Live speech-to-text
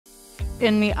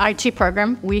In the IT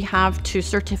program, we have 2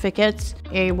 certificates,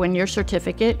 a one-year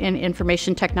certificate in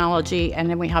information technology, and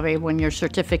then we have a one-year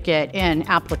certificate in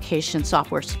application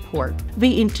software support.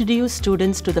 We introduce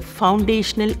students to the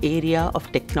foundational area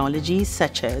of technologies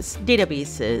such as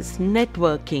databases,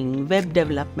 networking, web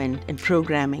development, and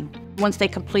programming. Once they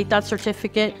complete that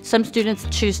certificate, some students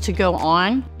choose to go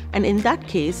on. And in that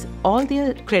case, all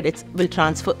their credits will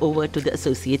transfer over to the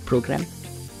associate program.